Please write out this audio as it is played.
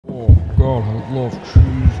Oh god, I love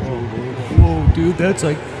cheese. Whoa, dude, that's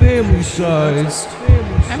like family sized.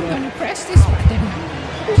 I'm gonna press this button.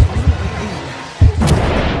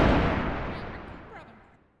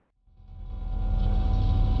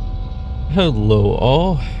 Hello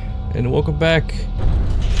all, and welcome back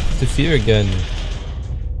to F.E.A.R again.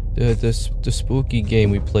 The spooky game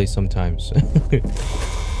we play sometimes.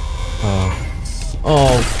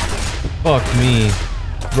 Oh, fuck me.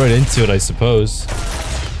 Right into it, I suppose.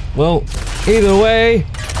 Well, either way,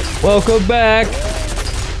 welcome back.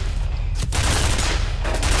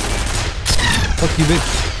 Fuck you,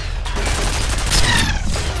 bitch.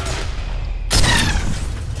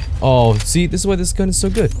 Oh, see, this is why this gun is so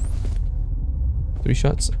good. 3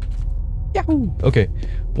 shots. Yahoo! Okay,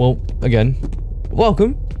 well, again,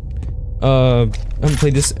 welcome. I haven't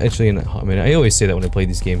played this actually in a hot minute. I always say that when I play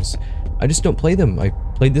these games. I just don't play them. I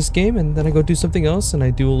played this game and then I go do something else and I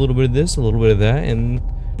do a little bit of this, a little bit of that, and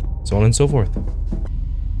so on and so forth.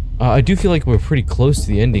 I do feel like we're pretty close to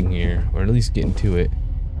the ending here, or at least getting to it.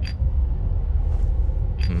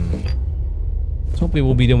 So hopefully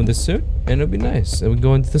we'll be done with this soon, and it'll be nice. And we can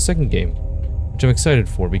go into the second game, which I'm excited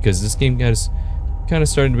for because this game has kind of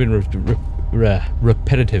started to be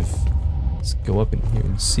repetitive. Let's go up in here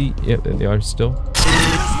and see. Yep, there they are still.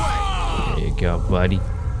 There you go, buddy.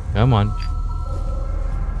 Come on.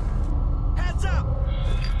 Heads up.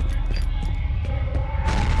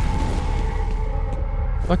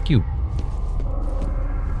 Fuck you.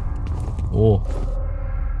 Oh.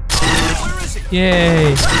 Where is he?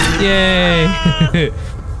 Yay! Yay!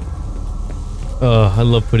 I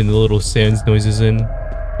love putting the little sans noises in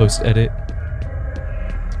post-edit.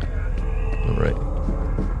 Alright.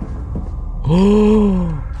 Oh!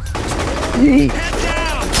 Head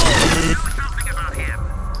down. Something about him.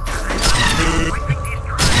 We think he's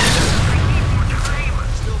trying.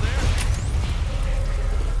 Still there?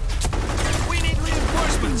 We need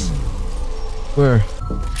reinforcements. Where?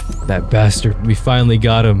 That bastard. We finally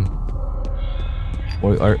got him.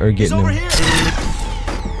 Or are He's getting over him. here.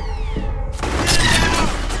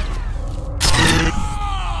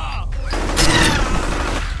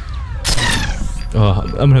 Oh,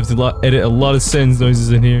 I'm gonna have to edit a lot of sans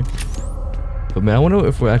noises in here. But man, I wonder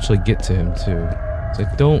if we'll actually get to him too. 'Cause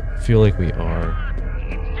I don't feel like we are.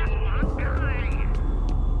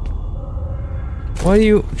 Why are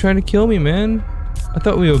you trying to kill me, man? I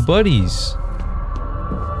thought we were buddies.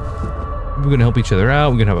 We're gonna help each other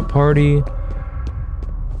out. We're gonna have a party.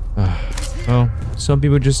 Well, some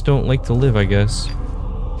people just don't like to live, I guess.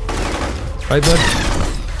 Right, bud?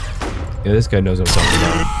 Yeah, this guy knows what I'm talking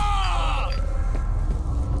about.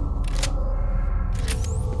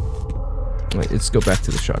 Alright, let's go back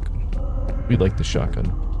to the shotgun. We like the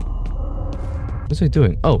shotgun. What's he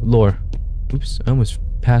doing? Oh, lore. Oops, I almost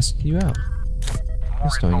passed you out.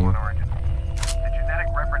 Missed on you. Origin. The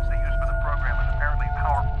genetic reference they use for the program is apparently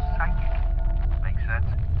powerful psychic. Makes sense.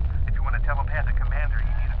 If you want a telepathic commander,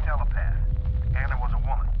 you need a telepath. Anna was a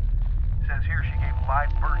woman. Says here she gave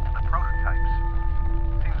live birth to the prototypes.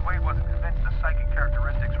 Seems Wade wasn't convinced the psychic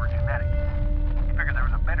characteristics were genetic. He figured there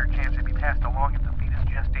was a better chance it'd be passed along if the fetus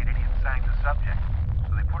gestated any signs the subject.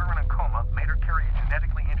 So they put her in a coma, made her carry a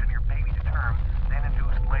genetically engineered baby to term, then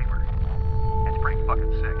induced labor. It's pretty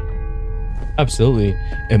fucking sick. Absolutely.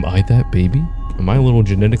 Am I that baby? Am I a little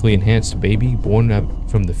genetically enhanced baby born out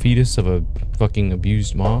from the fetus of a fucking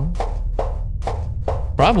abused mom?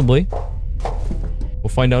 Probably. We'll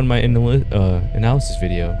find out in my analysis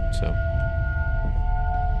video, so.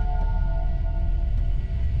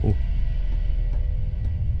 Ooh.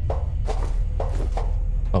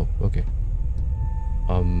 Oh, okay.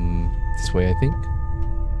 This way, I think.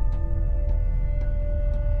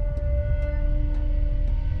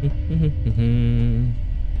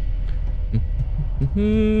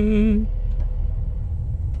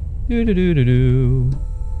 Do do do do do.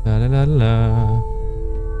 La la la la.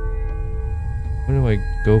 Where do I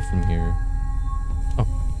go from here? Oh.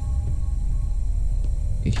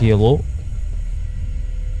 Hello?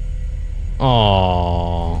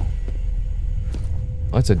 Aww.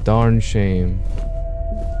 That's a darn shame.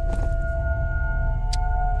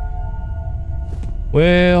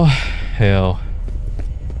 Well, hell.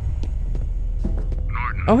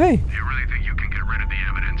 Norton, Oh, hey. do you really think you can get rid of the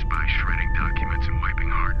evidence by shredding documents and wiping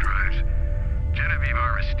hard drives?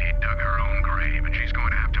 F.E.A.R dug her own grave, and she's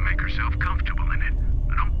going to have to make herself comfortable in it.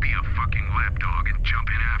 Don't be a fucking lapdog and jump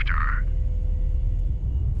in after her.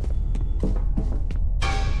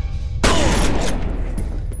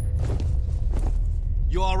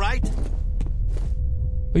 You all right?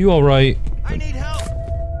 Are you alright? I need help.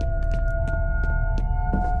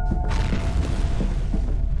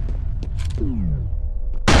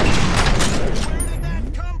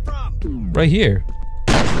 Right here.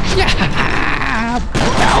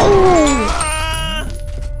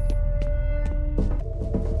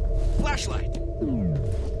 Flashlight.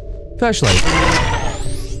 Flashlight.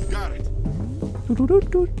 Got it.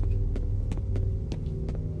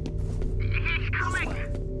 He's coming!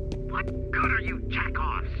 What good are you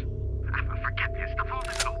jack-offs? Forget this, the vault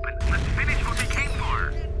is open. Let's finish what we came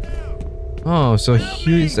for. Oh, so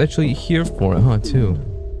he's actually here for it, huh, too.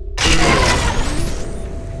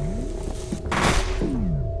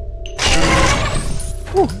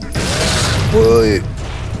 What?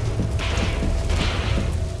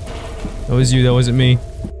 That was you, that wasn't me.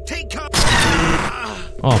 Take cover.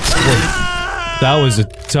 Oh, boy. That was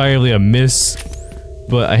entirely a miss.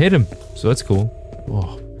 But I hit him, so that's cool.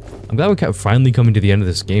 Oh, I'm glad we're finally coming to the end of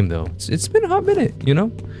this game, though. It's been a hot minute, you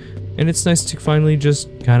know? And it's nice to finally just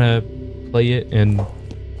kind of play it and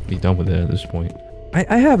be done with it at this point.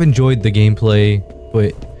 I have enjoyed the gameplay,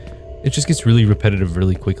 but it just gets really repetitive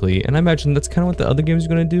really quickly. And I imagine that's kind of what the other games are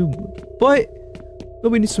going to do. But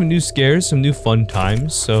we need some new scares, some new fun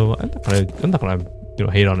times. So I'm not gonna you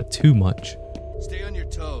know, hate on it too much. Stay on your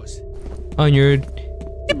toes. On your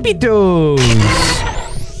tippy toes.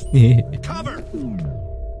 Cover.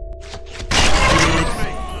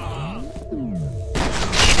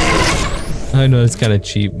 I know it's kind of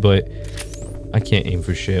cheap, but I can't aim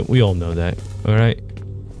for shit. We all know that, all right?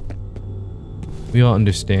 We all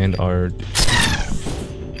understand our...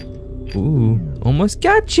 Ooh, almost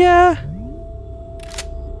gotcha!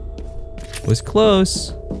 Was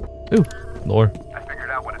close. Ooh, lore. I figured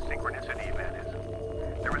out what a synchronicity event is.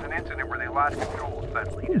 There was an incident where they lost control of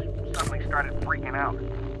Fettel. He just suddenly started freaking out.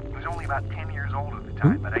 He was only about 10 years old at the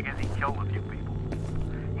time, but I guess he killed a few people.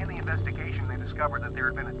 In the investigation, they discovered that there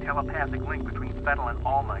had been a telepathic link between Fettel and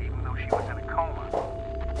Alma, even though she was in a coma.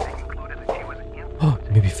 They concluded that she was an influence. Oh,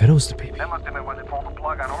 maybe Fettel's the baby. That must have been when they pulled the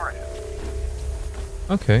plug on Origin.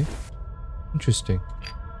 Okay. Interesting.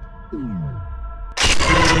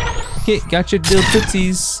 Okay, got your little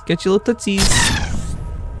tootsies. Got your little tootsies.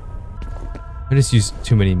 I just used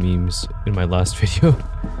too many memes in my last video.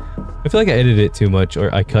 I feel like I edited it too much,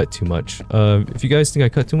 or I cut too much. If you guys think I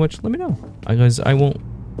cut too much, let me know. Because I won't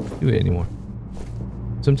do it anymore.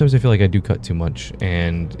 Sometimes I feel like I do cut too much,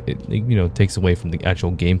 and it, you know, takes away from the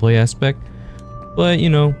actual gameplay aspect. But, you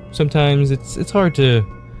know, sometimes it's hard to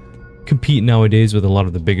compete nowadays with a lot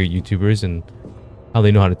of the bigger YouTubers and how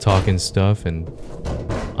they know how to talk and stuff, and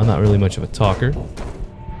I'm not really much of a talker.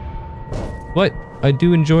 But I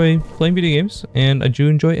do enjoy playing video games, and I do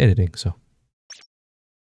enjoy editing, so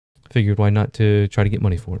figured why not to try to get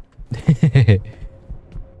money for it.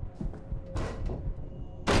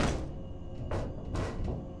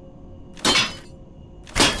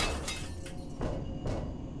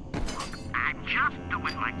 I'm just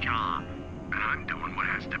doing my job. And I'm doing what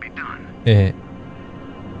has to be done. Eh.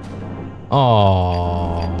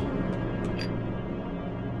 Aww.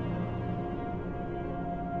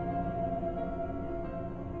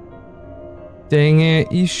 Dang it,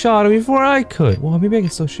 you shot him before I could. Well, maybe I can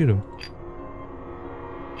still shoot him.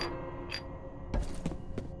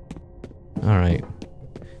 Alright.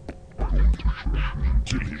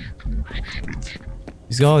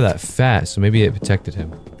 He's got all that fat, so maybe it protected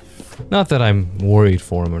him. Not that I'm worried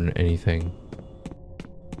for him or anything.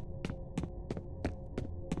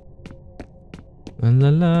 La la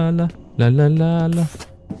la la la la la la.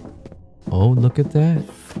 Oh, look at that.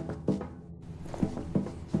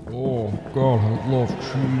 Oh god, I love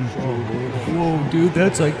cheese. Whoa, dude,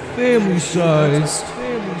 that's like family size.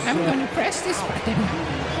 I'm gonna press this button.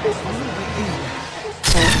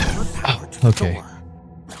 Okay.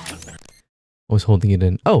 I was holding it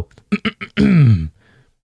in. Oh!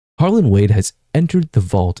 Harlan Wade has entered the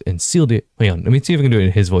vault and sealed it. Hang on, let me see if I can do it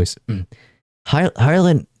in his voice.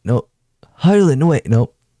 Harlan, no. Harlan Wade,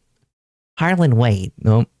 no. Harlan Wade,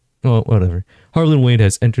 no. Oh, whatever. Harlan Wade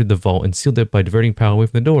has entered the vault and sealed it by diverting power away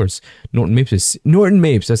from the doors. Norton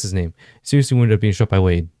Mapes, that's his name. Seriously wounded up being shot by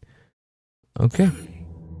Wade. Okay.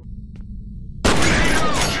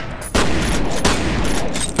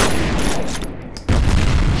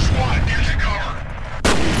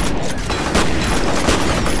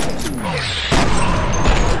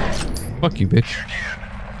 Fuck you, bitch.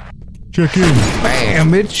 Check in.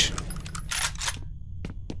 Bam, bitch.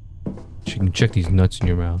 You can check these nuts in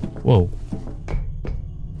your mouth. Whoa.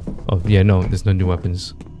 Oh, yeah, no, there's no new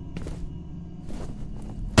weapons.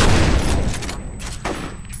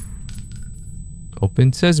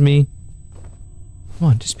 Open sesame. Come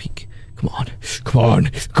on, just peek. Come on. Come on.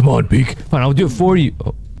 Come on, peek. Fine, I'll do it for you.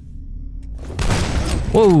 Oh.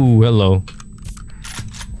 Whoa, hello.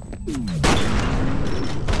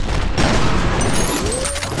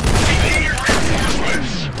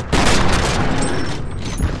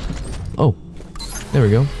 There we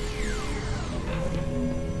go.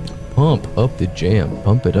 Pump up the jam.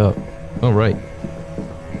 Pump it up. Alright.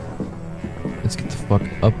 Let's get the fuck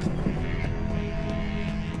up.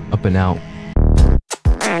 Up and out.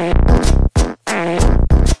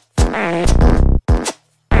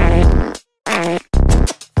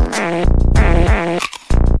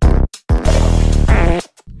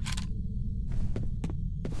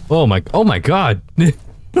 Oh my god.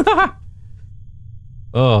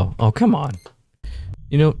 Oh, come on.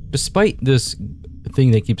 You know, despite this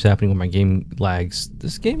thing that keeps happening when my game lags,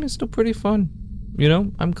 this game is still pretty fun. You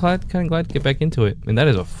know, I'm kind of glad to get back into it. And that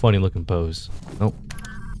is a funny looking pose. Oh.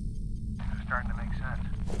 This is starting to make sense.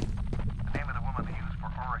 The name of the woman they used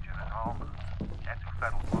for origin is Alma. That's who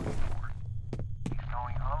Fettel's looking for. He's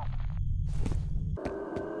going home.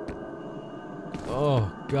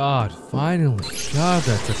 Oh god, finally. God,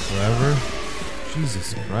 that took forever.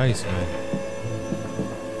 Jesus Christ, man.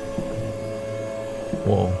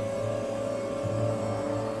 Whoa.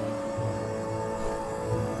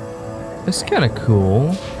 That's kind of cool.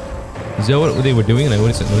 Is that what they were doing and I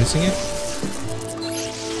wasn't noticing it?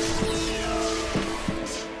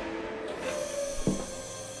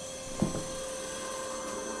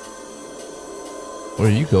 Where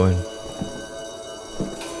are you going?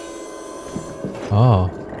 Oh.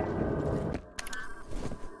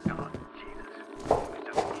 Oh, Jesus. Still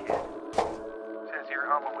a kid. Says here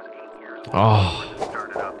Alma was 8 years old. Oh. When it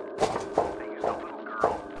started up. They used a little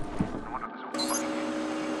girl. No wonder this old fucking kid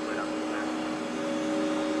lit up the mess.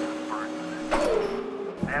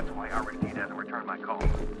 That's why Aristide hasn't returned my call.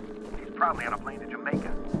 He's probably on a plane to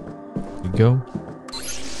Jamaica. You go.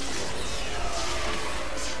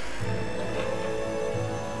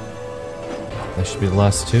 That should be the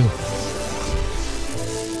last two.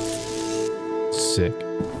 Sick.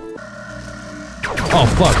 Oh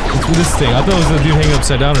fuck, it's with this thing. I thought it was the dude hanging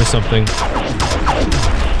upside down or something.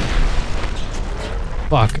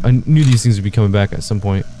 Fuck, I knew these things would be coming back at some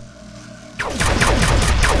point.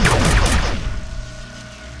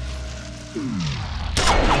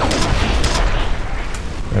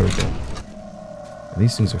 There we go. And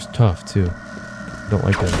these things are tough too. I don't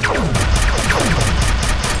like them.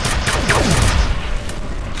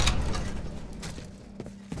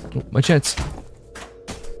 Oh, my chance.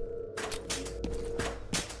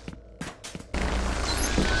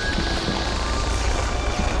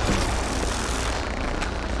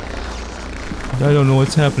 I don't know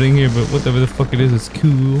what's happening here, but whatever the fuck it is, it's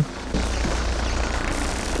cool.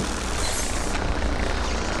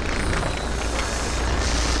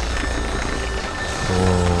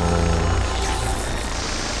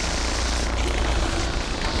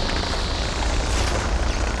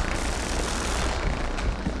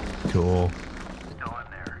 Cool. Still in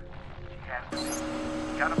there. She has to be.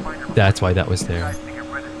 Gotta find her. That's why that was there. Tries to get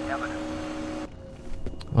rid of the evidence.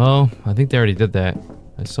 Oh, I think they already did that.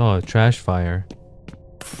 I saw a trash fire.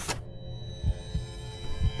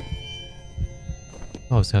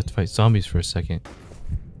 Oh, I was gonna have to fight zombies for a second.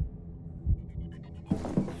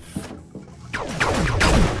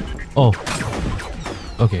 Oh.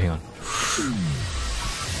 Okay, hang on.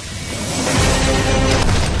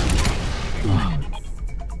 Oh.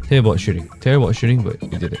 Terrible at shooting. Terrible at shooting, but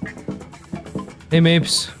you did it. Hey,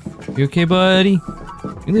 Mapes. You okay, buddy?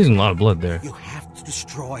 You're losing a lot of blood there. You have to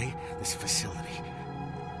destroy this facility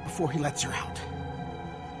before he lets her out.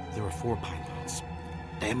 There are 4 pylons.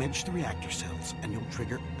 Damage the reactor cells, and you'll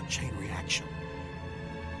trigger a chain reaction.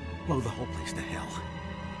 Blow the whole place to hell,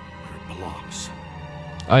 where it belongs.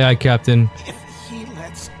 Aye, aye, Captain. If he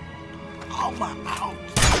lets Alma out,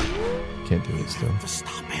 Can't do it still. you have to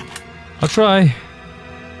stop him. I'll try.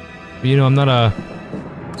 But you know, I'm not a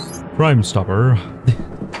crime stopper.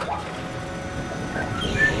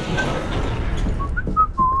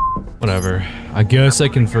 Whatever. I guess I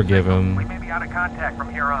can forgive We him. may be out of contact from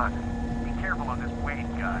here on. Be careful of this Wade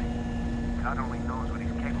guy. God only knows what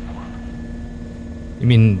he's capable of. You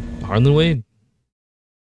mean Harlan Wade?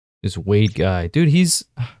 This Wade guy. Dude, he's...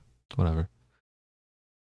 Whatever.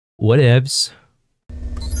 Whatevs.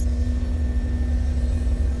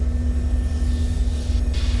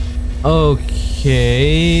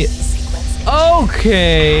 Okay.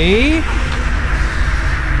 Okay.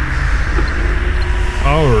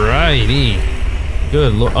 Alrighty.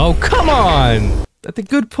 Good lord. Oh, come on! That's the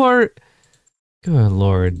good part. Good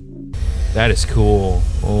lord. That is cool.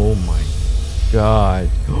 Oh my god.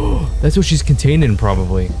 That's what she's contained in,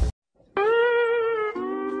 probably.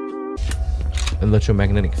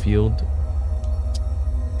 Electromagnetic field.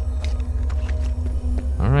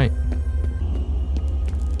 Alright.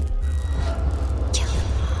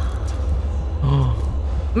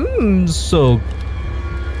 So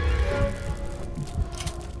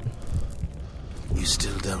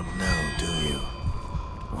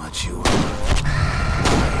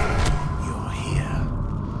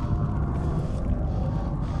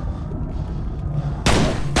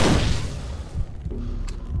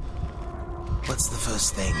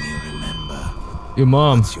Your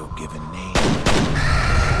mom. What's your given name?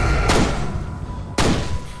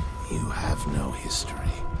 You have no history.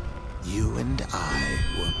 You and I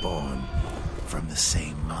were born from the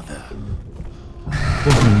same mother.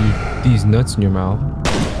 Open you these nuts in your mouth.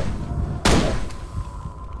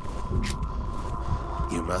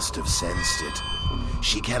 You must have sensed it.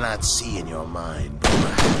 She cannot see in your mind, but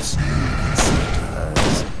perhaps you can see into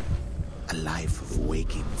hers. A life of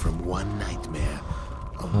waking from one nightmare,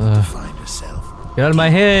 only to find herself. Get out of my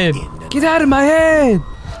head! Get out of my head!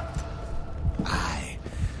 I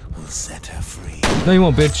will set her free. No, you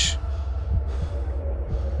won't, bitch.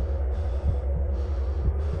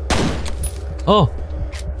 Oh!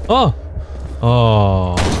 Oh!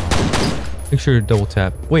 Oh. Make sure you double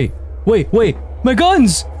tap. Wait! Wait! Wait! My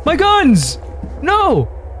guns! My guns! No!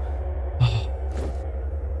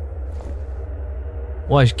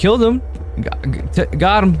 Well, I killed him.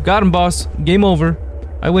 Got him. Got him, boss. Game over.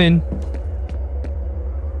 I win.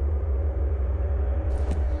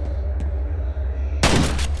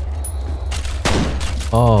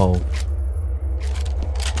 Oh.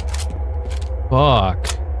 Fuck.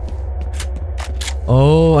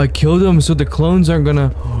 Oh, I killed him so the clones aren't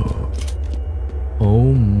gonna...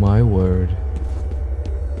 Oh my word.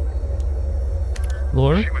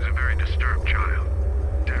 Laura? She was a very disturbed child.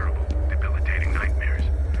 Terrible, debilitating nightmares,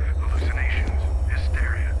 hallucinations,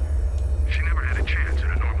 hysteria. She never had a chance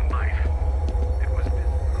at a normal life. It was this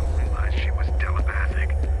who realized she was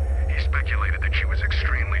telepathic. He speculated that she was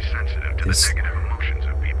extremely sensitive to the negative emotions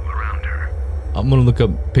of people around her. I'm gonna look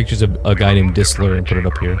up pictures of a guy named Disler and put it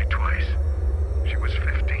up here. Only twice. She was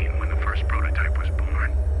 15 when the first prototype was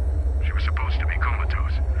born. She was supposed to be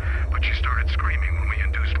comatose, but she started screaming when we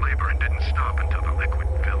induced labor and didn't stop until the liquid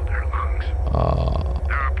filled her lungs.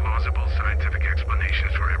 There are plausible scientific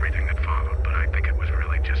explanations for everything that followed, but I think it was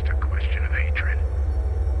really just a question of hatred.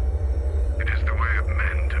 It is the way of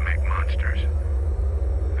men to make monsters,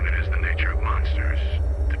 and it is the nature of monsters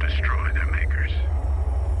to destroy their makers.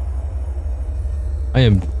 I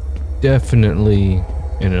am definitely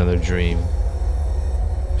in another dream.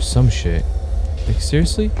 Some shit. Like,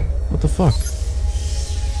 seriously? What the fuck?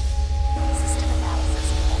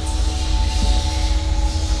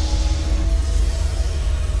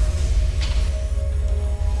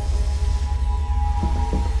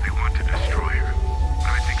 They want to destroy her, but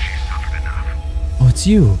I think she's suffered enough. Oh, it's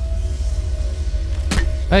you.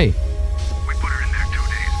 Hey. We put her in there 2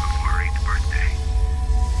 days before her 8th birthday.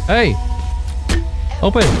 Hey.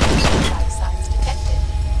 Open.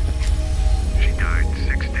 She died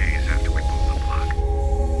 6 days after we pulled the plug.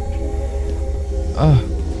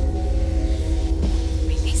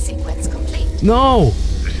 Release sequence complete. No.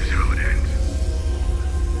 This is how it ends.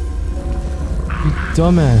 You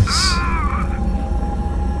dumbass.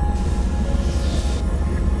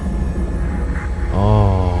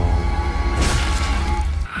 Oh.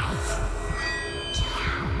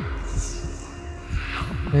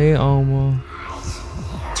 Hey, Alma.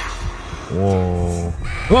 Whoa.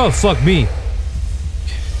 Oh, fuck me.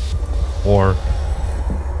 Or.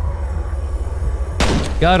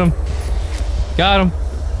 Got him. Got him.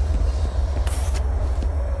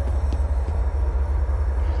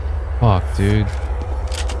 Fuck, dude.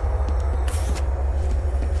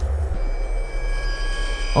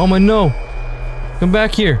 Alma, no. Come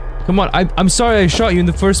back here. Come on. I'm sorry I shot you in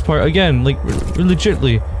the first part. Again, like,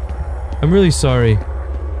 legitly. I'm really sorry.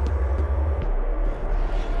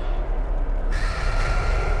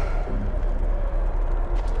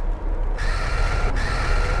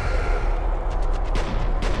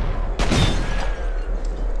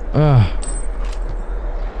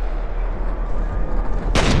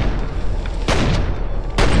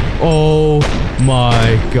 Oh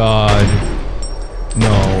my god.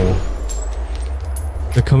 No.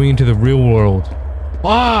 They're coming into the real world.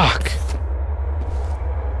 Fuck!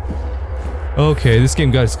 Okay, this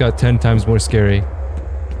game got 10 times more scary.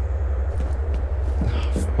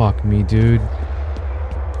 Oh, fuck me, dude.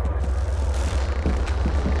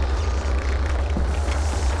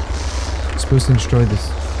 I'm supposed to destroy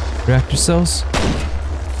this reactor cells?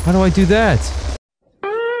 How do I do that?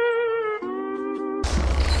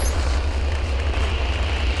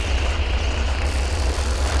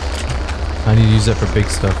 I need to use that for big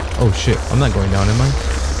stuff. Oh shit, I'm not going down, am I?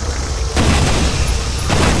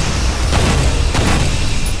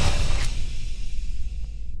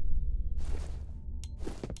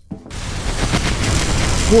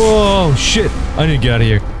 Whoa, shit! I need to get out of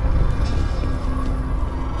here.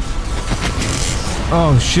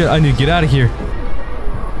 Oh shit, I need to get out of here.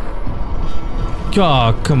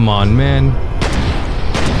 Oh, come on, man.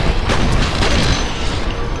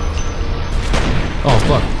 Oh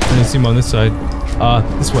fuck, I didn't see him on this side.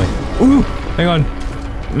 This way. Ooh, hang on.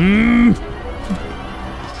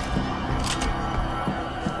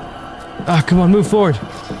 Ah, come on, move forward.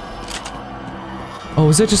 Oh,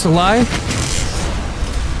 is that just a lie?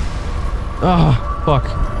 Ah, fuck.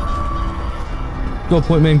 Go,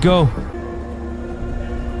 point man, go.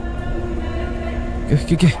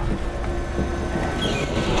 Get.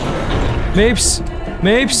 Mapes!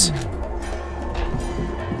 Mapes!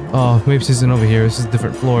 Oh, Mapes isn't over here. This is a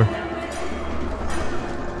different floor.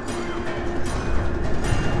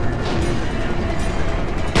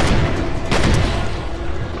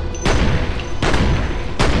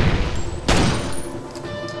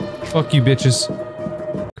 Fuck you, bitches.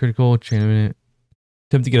 Critical chain of minute.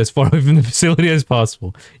 Attempt to get as far away from the facility as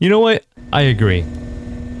possible. You know what? I agree.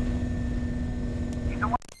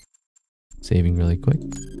 Saving really quick.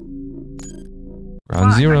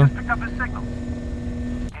 Ground zero. I just picked up his signal.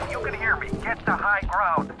 If you can hear me, get to high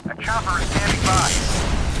ground. A chopper is standing by.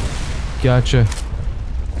 Gotcha.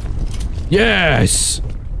 Yes!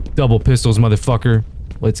 Double pistols, motherfucker.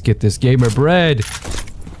 Let's get this gamer bread.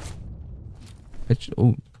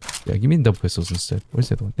 Oh, yeah, give me the double pistols instead. Where's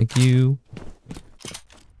the other one? Thank you.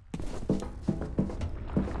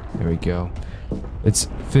 There we go. Let's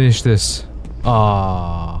finish this.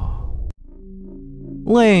 Ah,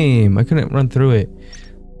 lame. I couldn't run through it.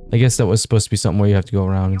 I guess that was supposed to be something where you have to go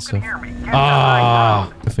around and stuff.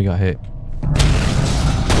 Ah, definitely got hit.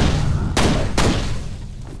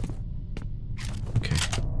 Okay.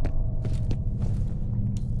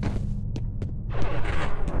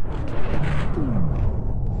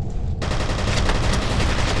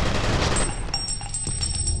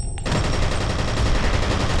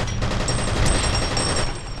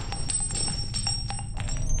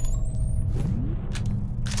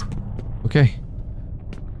 Okay.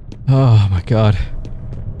 Oh my god.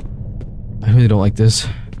 I really don't like this.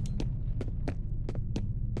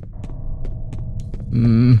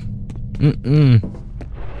 Mm-mm.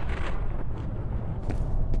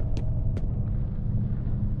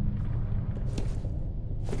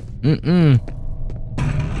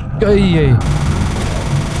 Yay.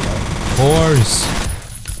 Whores.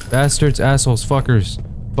 Bastards, assholes, fuckers.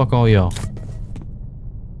 Fuck all y'all.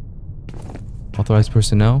 Authorized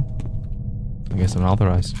personnel? I guess I'm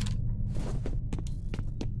authorized.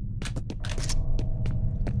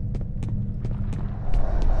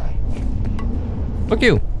 Fuck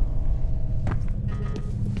you!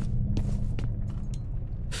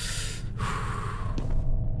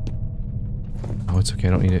 Oh, it's okay,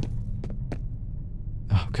 I don't need it.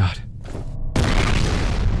 Oh, God.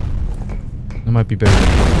 That might be better.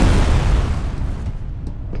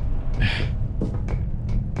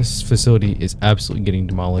 This facility is absolutely getting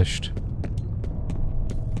demolished.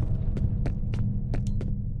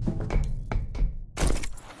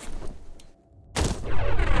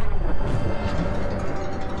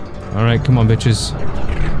 Alright, come on, bitches.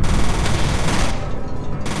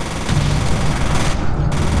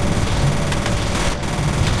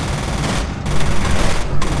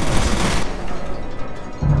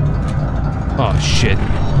 Oh, shit.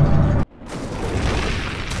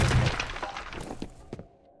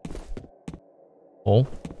 Hole?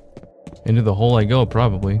 Into the hole I go,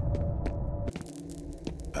 probably.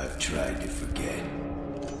 I've tried to forget.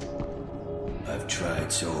 I've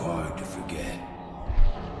tried so hard to forget.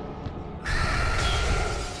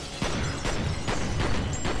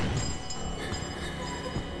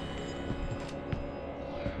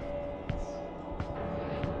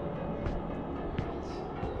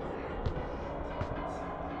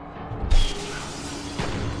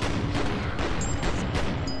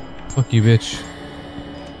 Fuck you, bitch.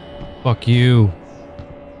 Fuck you.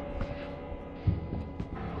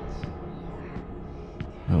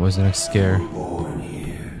 That was the next scare. Born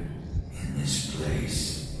here, in this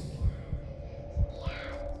place.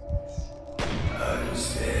 I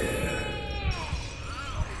was there.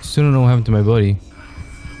 Still don't know what happened to my buddy.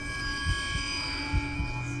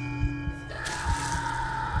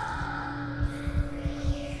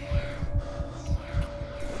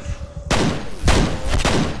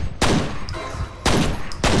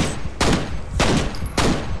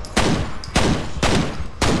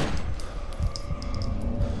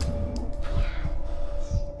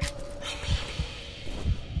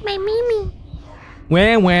 My Mimi.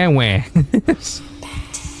 Wah, wah, wah.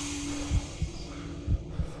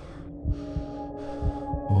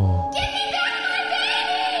 Oh.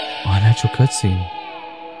 Oh, natural cutscene.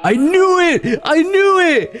 I knew it! I knew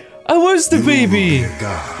it! I was the baby!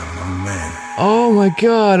 God among men. Oh my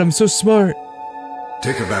god, I'm so smart.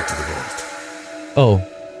 Take her back to the vault. Oh.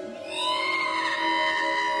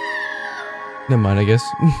 Never mind, I guess.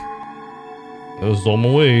 It was on my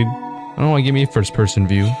way. I don't want to give me a first person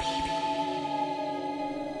view.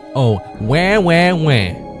 Oh, wah.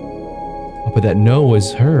 Oh, but that no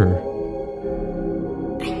was her.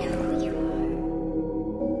 I know who you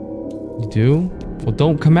You do? Well,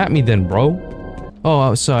 don't come at me then, bro. Oh,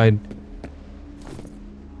 outside.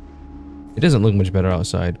 It doesn't look much better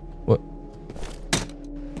outside. What?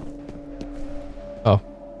 Oh.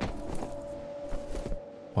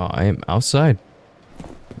 Wow, I am outside.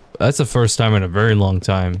 That's the first time in a very long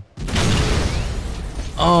time.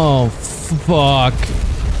 Oh, fuck.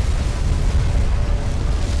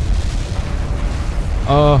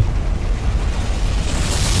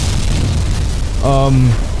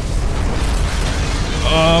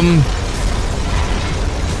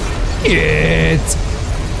 It.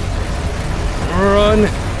 Run.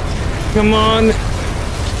 Come on.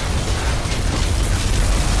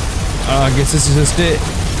 I guess this is just it.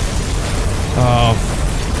 Oh.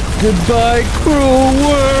 Goodbye, cruel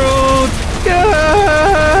world.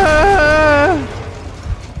 Ah!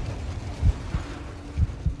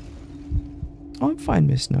 Oh, I'm fine,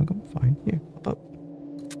 Miss Snug. I'm fine. Here, up.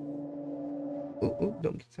 Ooh,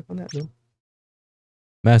 don't step on that, though.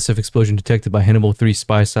 Massive explosion detected by Hannibal 3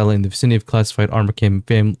 spy satellite in the vicinity of classified armor camp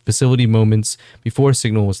facility moments before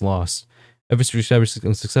signal was lost. Efforts to establish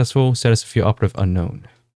unsuccessful. Status of few operative unknown.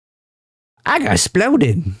 I got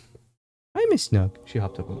exploded. Hi, Miss Snug. She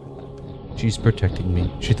hopped up on my lap. She's protecting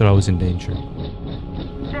me. She thought I was in danger.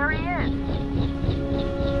 There he is.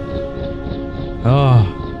 Oh.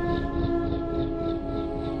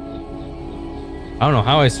 I don't know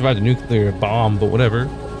how I survived a nuclear bomb, but whatever.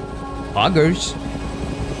 Augers.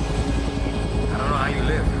 I don't know how you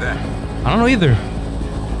lived through that. I don't know either.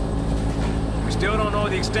 We still don't know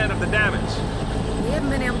the extent of the damage. We haven't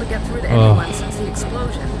been able to get through to anyone since the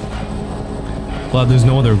explosion. Glad there's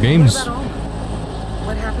no other games. What about Alma?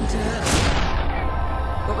 What happened to her?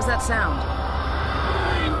 What was that sound?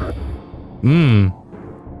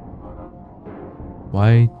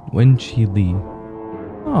 Why? When she leave?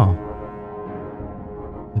 Oh.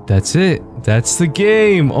 But that's it. That's the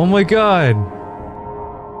game. Oh my god.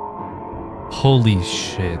 Holy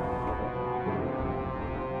shit.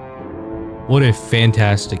 What a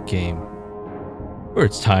fantastic game. Or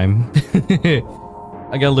it's time. I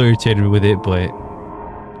got a little irritated with it, but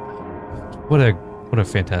what a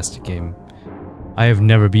fantastic game. I have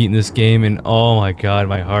never beaten this game, and oh my god,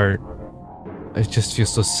 my heart. I just feel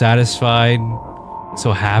so satisfied,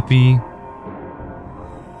 so happy.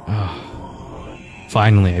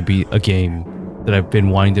 Finally, I beat a game that I've been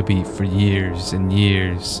wanting to beat for years and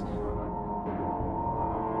years.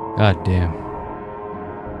 God damn.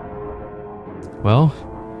 Well,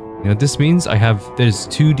 you know what this means? There's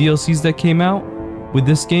 2 DLCs that came out with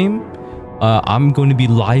this game. I'm going to be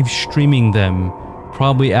live streaming them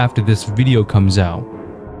probably after this video comes out.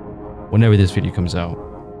 Whenever this video comes out.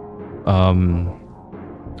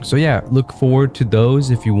 So yeah, look forward to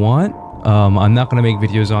those if you want. I'm not going to make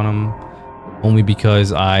videos on them. Only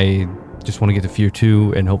because I just want to get to F.E.A.R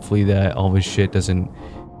 2 and hopefully that all this shit doesn't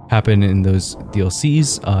happen in those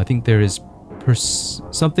DLCs. I think there is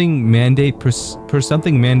something mandate,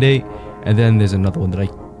 and then there's another one that I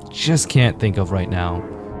just can't think of right now.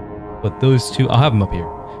 But those 2, I'll have them up here.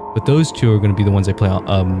 But those 2 are going to be the ones I play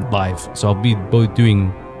live. So I'll be both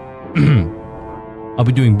doing, I'll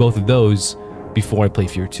be doing both of those before I play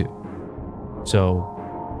F.E.A.R 2. So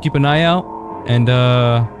keep an eye out, and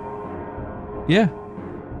yeah.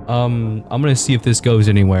 I'm gonna see if this goes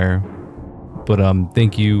anywhere. But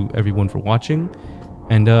thank you everyone for watching,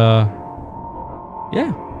 and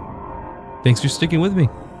yeah. Thanks for sticking with me.